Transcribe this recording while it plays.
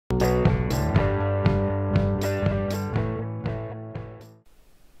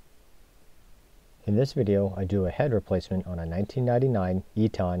In this video, I do a head replacement on a 1999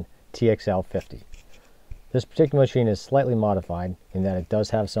 ETON TXL-50. This particular machine is slightly modified in that it does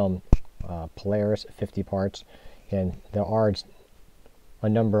have some Polaris 50 parts, and there are a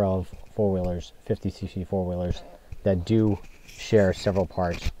number of four-wheelers, 50cc four-wheelers, that do share several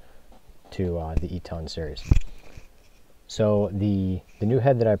parts to the ETON series. So the new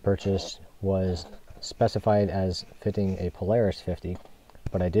head that I purchased was specified as fitting a Polaris 50,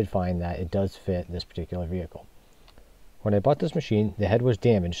 but I did find that it does fit this particular vehicle. When I bought this machine, the head was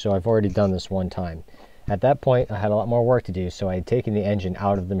damaged, so I've already done this one time. At that point, I had a lot more work to do, so I had taken the engine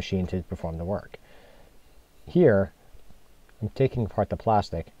out of the machine to perform the work. Here, I'm taking apart the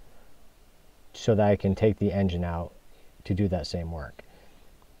plastic so that I can take the engine out to do that same work.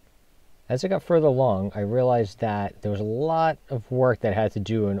 As I got further along, I realized that there was a lot of work that I had to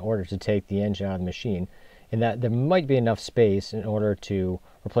do in order to take the engine out of the machine, and that there might be enough space in order to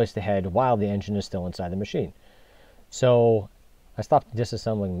replace the head while the engine is still inside the machine. So I stopped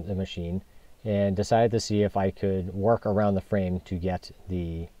disassembling the machine and decided to see if I could work around the frame to get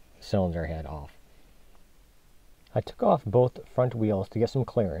the cylinder head off. I took off both front wheels to get some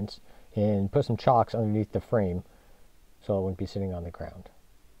clearance and put some chocks underneath the frame so it wouldn't be sitting on the ground.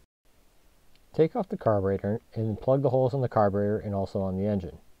 Take off the carburetor and plug the holes in the carburetor and also on the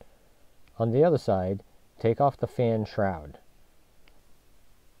engine. On the other side, take off the fan shroud.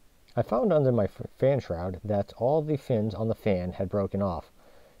 I found under my fan shroud that all the fins on the fan had broken off.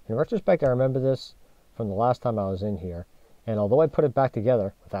 In retrospect, I remember this from the last time I was in here, and although I put it back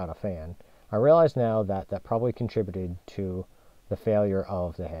together without a fan, I realize now that that probably contributed to the failure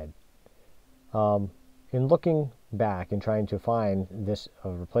of the head. In looking back and trying to find this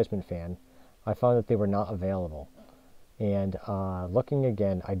replacement fan, I found that they were not available. And looking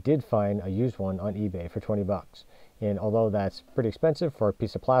again, I did find a used one on eBay for 20 bucks. And although that's pretty expensive for a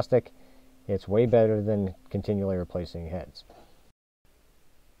piece of plastic, it's way better than continually replacing heads.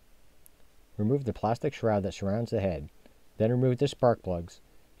 Remove the plastic shroud that surrounds the head, then remove the spark plugs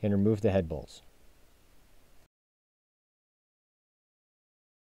and remove the head bolts.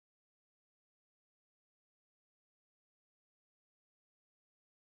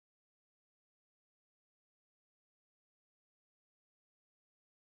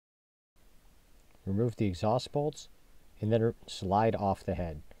 Remove the exhaust bolts and then slide off the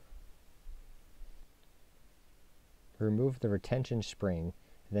head. Remove the retention spring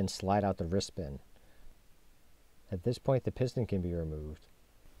and then slide out the wrist pin. At this point, the piston can be removed.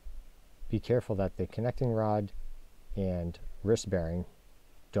 Be careful that the connecting rod and wrist bearing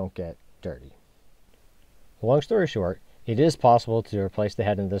don't get dirty. Long story short, it is possible to replace the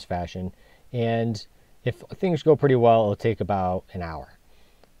head in this fashion, and if things go pretty well, it'll take about an hour.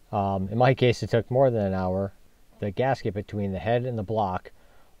 In my case, it took more than an hour. The gasket between the head and the block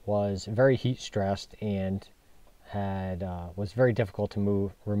was very heat stressed and was very difficult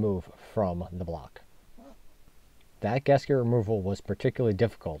to remove from the block. That gasket removal was particularly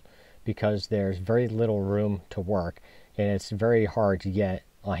difficult because there's very little room to work, and it's very hard to get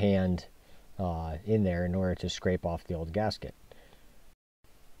a hand in there in order to scrape off the old gasket.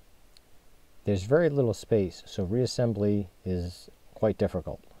 There's very little space, so reassembly is quite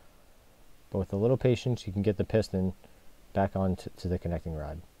difficult. But with a little patience, you can get the piston back onto the connecting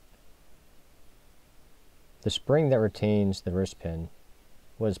rod. The spring that retains the wrist pin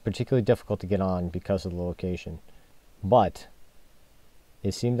was particularly difficult to get on because of the location, but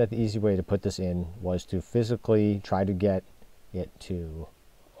it seemed that the easy way to put this in was to physically try to get it to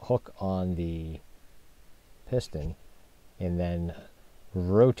hook on the piston and then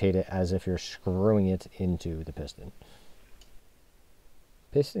rotate it as if you're screwing it into the piston.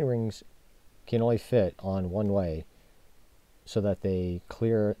 Piston rings can only fit on one way so that they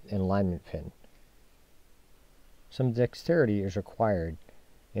clear an alignment pin. Some dexterity is required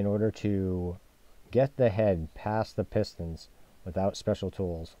in order to get the head past the pistons without special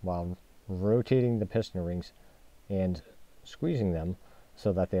tools while rotating the piston rings and squeezing them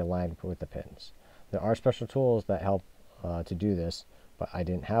so that they align with the pins. There are special tools that help to do this, but I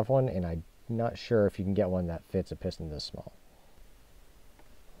didn't have one, and I'm not sure if you can get one that fits a piston this small.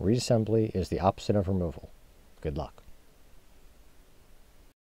 Reassembly is the opposite of removal. Good luck.